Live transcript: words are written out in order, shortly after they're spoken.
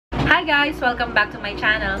Hi guys! Welcome back to my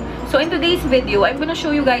channel. So in today's video, I'm gonna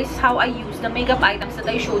show you guys how I use the makeup items that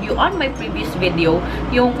I showed you on my previous video,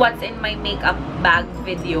 yung what's in my makeup bag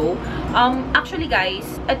video. Actually guys,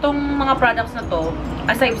 itong mga products na to,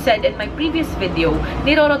 as I've said in my previous video,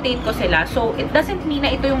 niro-rotate ko sila. So it doesn't mean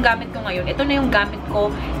na ito yung gamit ko ngayon. Ito na yung gamit ko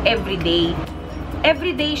everyday.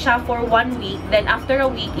 Everyday siya for 1 week. Then, after a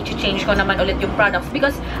week, i-change ko naman ulit yung products.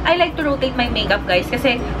 Because, I like to rotate my makeup, guys.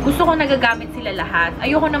 Kasi, gusto ko nagagamit sila lahat.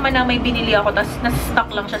 Ayoko naman na may binili ako, tapos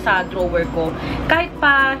nasa-stock lang siya sa drawer ko. Kahit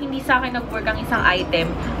pa, hindi sa akin nag-work ang isang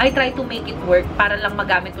item, I try to make it work para lang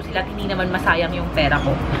magamit ko sila at hindi naman masayang yung pera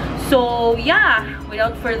ko. So, yeah.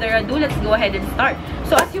 Without further ado, let's go ahead and start.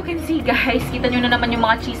 So, as you can see, guys, kita nyo na naman yung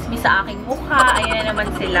mga chismis sa aking mukha. Ayan na naman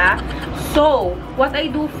sila. So, what I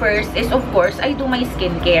do first is, of course, I do my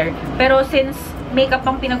skincare. Pero since makeup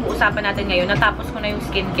ang pinag-uusapan natin ngayon, natapos ko na yung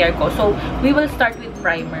skincare ko. So, we will start with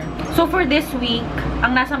primer. So, for this week,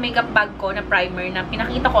 ang nasa makeup bag ko na primer na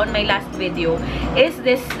pinakita ko on my last video is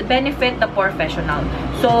this Benefit the POREFESSIONAL.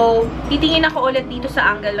 So, titingin ako ulit dito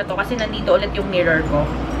sa angle na to kasi nandito ulit yung mirror ko.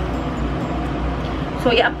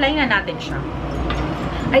 So, i-apply na natin siya.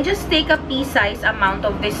 I just take a pea-size amount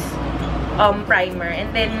of this primer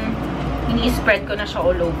and then ini-spread ko na siya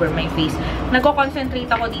all over my face. Nagko-concentrate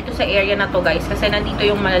ako dito sa area na to, guys, kasi nandito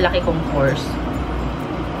yung malalaki kong pores.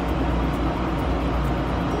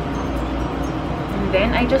 And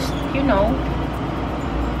then, I just, you know,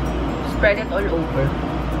 spread it all over.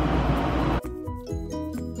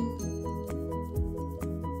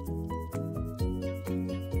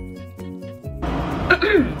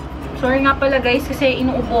 Sorry nga pala, guys, kasi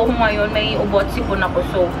inuubo ko ngayon. May ubo at sipon ako,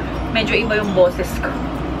 so medyo iba yung boses ko.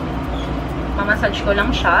 Mamasage ko lang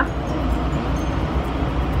siya.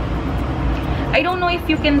 I don't know if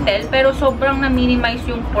you can tell, pero sobrang na-minimize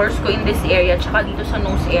yung pores ko in this area, tsaka dito sa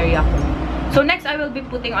nose area ko. So, next, I will be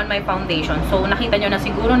putting on my foundation. So, nakita nyo na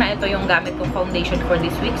siguro na ito yung gamit kong foundation for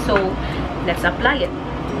this week. So, let's apply it.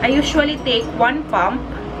 I usually take 1 pump,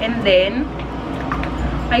 and then,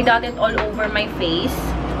 I dot it all over my face.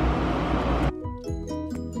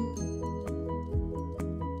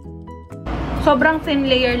 Sobrang thin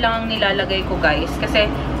layer lang ang nilalagay ko, guys. Kasi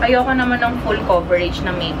ayoko naman ng full coverage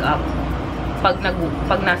na makeup pag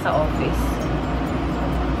nasa office.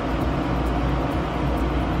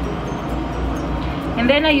 And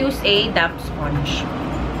then I use a damp sponge.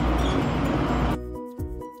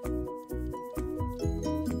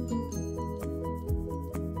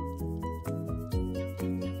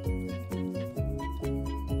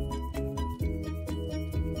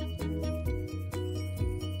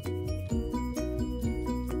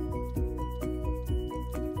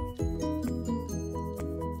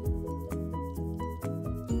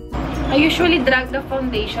 I usually drag the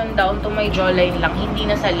foundation down to my jawline lang, hindi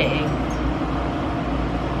na sa leeg.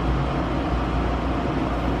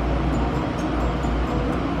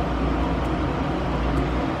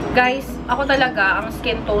 Guys, ako talaga, ang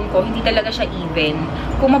skin tone ko, hindi talaga siya even.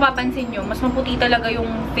 Kung mapapansin nyo, mas maputi talaga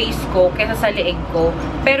yung face ko kaysa sa leeg ko.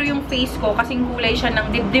 Pero yung face ko, kasing kulay siya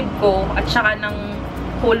ng dibdib ko at saka ng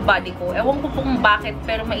whole body ko. Ewan ko kung bakit,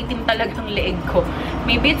 pero maitim talagang leeg ko.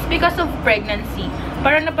 Maybe it's because of pregnancy.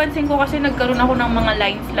 Para napansin ko kasi nagkaroon ako ng mga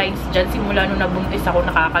lines dyan simula nung nabuntis ako,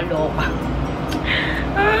 nakakaloka.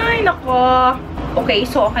 Ay, nako. Okay,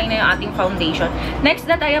 so okay na yung ating foundation. Next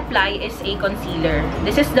that I apply is a concealer.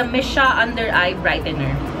 This is the MISSHA Under Eye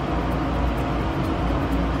Brightener.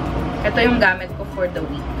 Ito yung gamit ko for the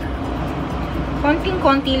week.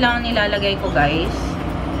 Konting-konti lang nilalagay ko, guys.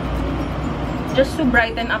 Just to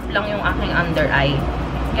brighten up lang yung aking under eye.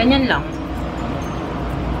 Ganyan lang.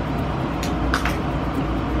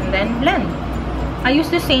 And then, blend. I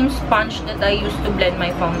use the same sponge that I used to blend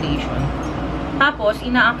my foundation. Tapos,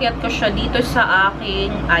 inaakyat ko siya dito sa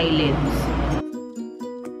aking eyelids.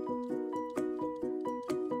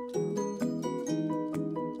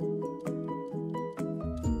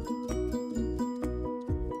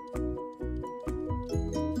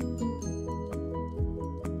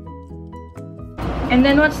 And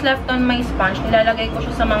then, what's left on my sponge, nilalagay ko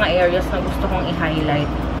siya sa mga areas na gusto kong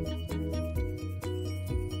i-highlight.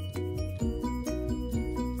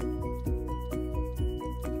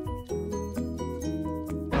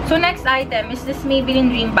 So, next item is this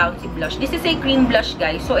Maybelline Dream Bouncy Blush. This is a cream blush,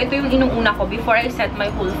 guys. So, ito yung inuuna ko before I set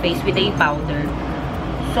my whole face with a powder.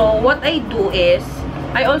 So, what I do is,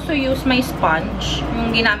 I also use my sponge,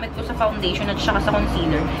 yung ginamit ko sa foundation at saka sa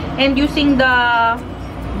concealer. And using the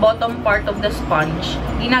bottom part of the sponge,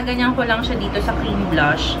 ginaganyan ko lang siya dito sa cream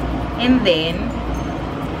blush. And then,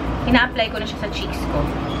 ina-apply ko na siya sa cheeks ko.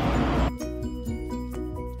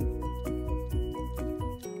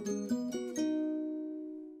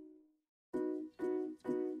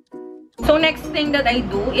 So, next thing that I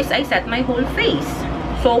do is I set my whole face.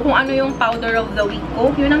 So, kung ano yung powder of the week ko,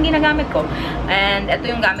 yun ang ginagamit ko. And ito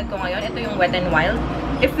yung gamit ko ngayon. Ito yung Wet n Wild.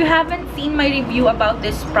 If you haven't seen my review about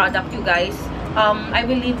this product, you guys, I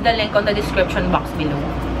will leave the link on the description box below.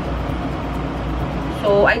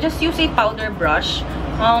 So, I just use a powder brush.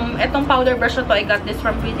 Itong powder brush na to, I got this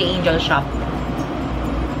from Pretty Angel Shop.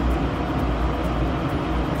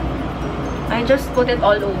 I just put it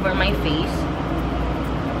all over my face.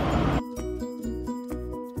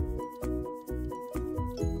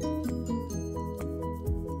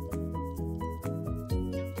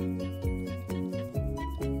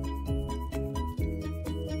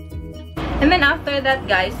 And then after that,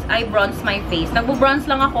 guys, I bronze my face. Nagbo-bronze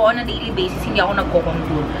lang ako on a daily basis. Hindi ako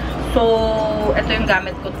nagko-contour. So, ito yung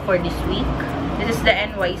gamit ko for this week. This is the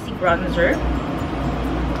NYC bronzer.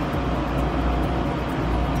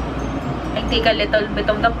 I take a little bit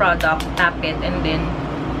of the product, tap it, and then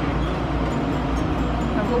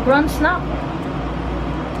nagbo-bronze na ako.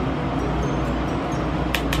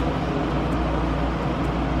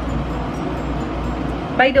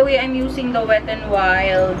 By the way, I'm using the Wet n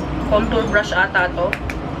Wild contour brush ata to.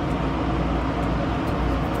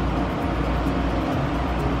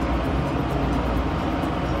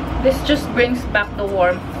 This just brings back the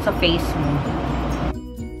warmth sa face mo.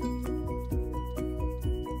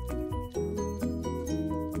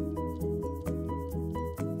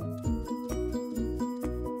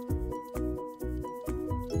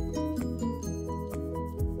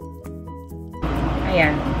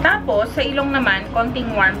 Ayan. Tapos, sa ilong naman, konting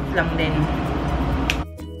warmth lang din.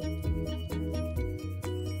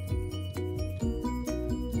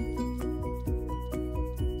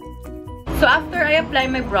 So, after I apply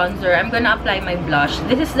my bronzer, I'm gonna apply my blush.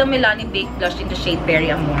 This is the Milani Baked Blush in the shade Berry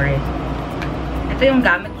Amore. Ito yung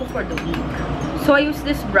gamit ko for the week. So, I use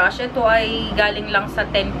this brush. Ito ay galing lang sa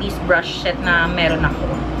 10-piece brush set na meron ako.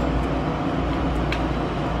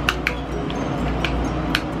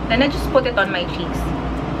 Then, I just put it on my cheeks.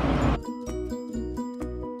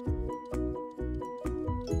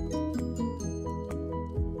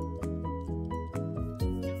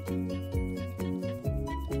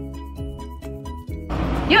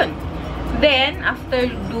 Yun. Then, after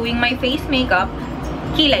doing my face makeup,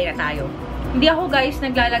 kilay na tayo. Hindi ako, guys,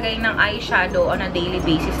 naglalagay ng eyeshadow on a daily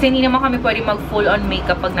basis. Hindi naman kami pwede mag full on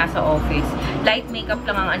makeup pag nasa office. Light makeup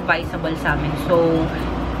lang ang advisable sa amin. So,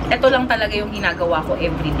 ito lang talaga yung ginagawa ko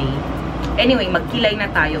everyday. Anyway, magkilay na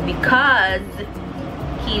tayo because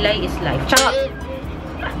kilay is life. Charot!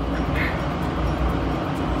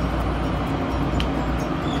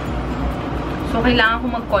 So, kailangan ko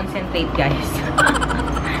mag-concentrate, guys.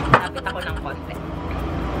 Lapit ako ng konti.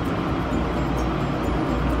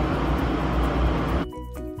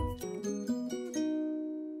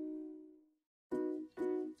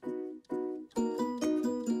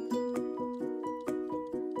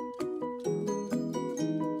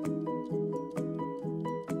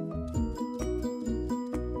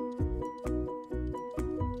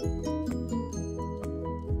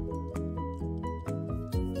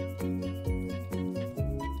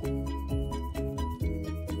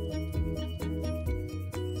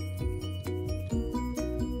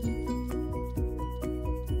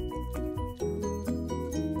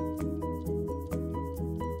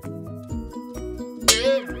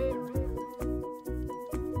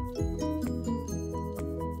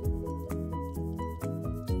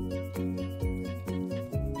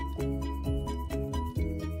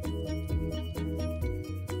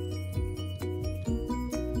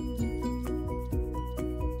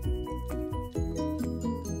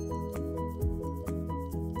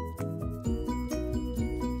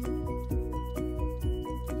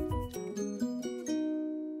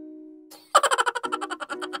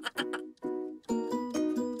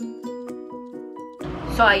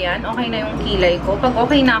 So, ayan. Okay na yung kilay ko. Pag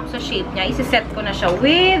okay na ako sa shape niya, isi-set ko na siya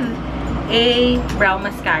with a brow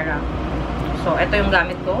mascara. So, ito yung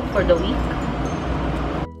gamit ko for the week.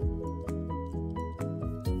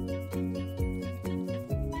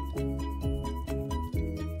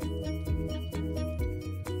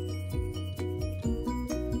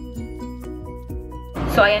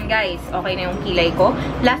 So, ayan guys. Okay na yung kilay ko.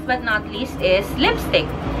 Last but not least is lipstick.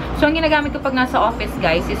 So, ang ginagamit ko pag nasa office,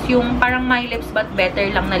 guys, is yung parang My Lips But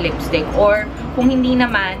Better lang na lipstick. Or, kung hindi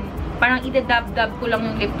naman, parang idadab-dab ko lang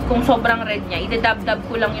yung lip, kung sobrang red niya, idadab-dab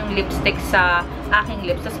ko lang yung lipstick sa aking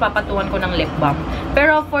lips, tapos papatuan ko ng lip balm.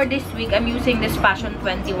 Pero, for this week, I'm using this Fashion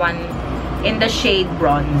 21 in the shade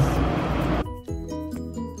Bronze.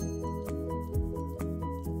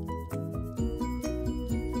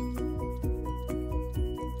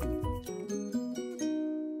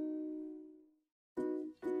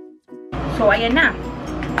 So, ayan na.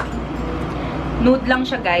 Nude lang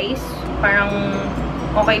siya, guys. Parang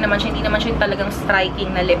okay naman siya. Hindi naman siya talagang striking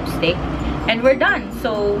na lipstick. And we're done.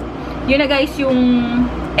 So, yun na guys yung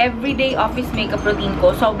everyday office makeup routine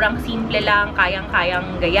ko. Sobrang simple lang.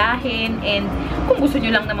 Kayang-kayang gayahin. And kung gusto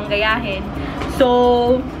nyo lang namang gayahin.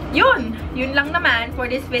 So, yun. Yun lang naman for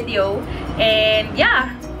this video. And yeah,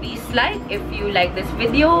 please like if you like this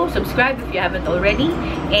video. Subscribe if you haven't already.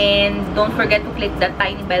 And don't forget to click that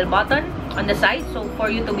tiny bell button on the side. So, for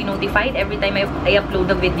you to be notified every time I upload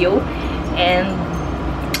a video. And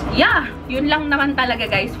yeah, yun lang naman talaga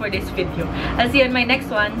guys for this video. I'll see you in my next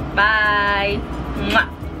one. Bye!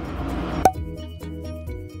 Mwah!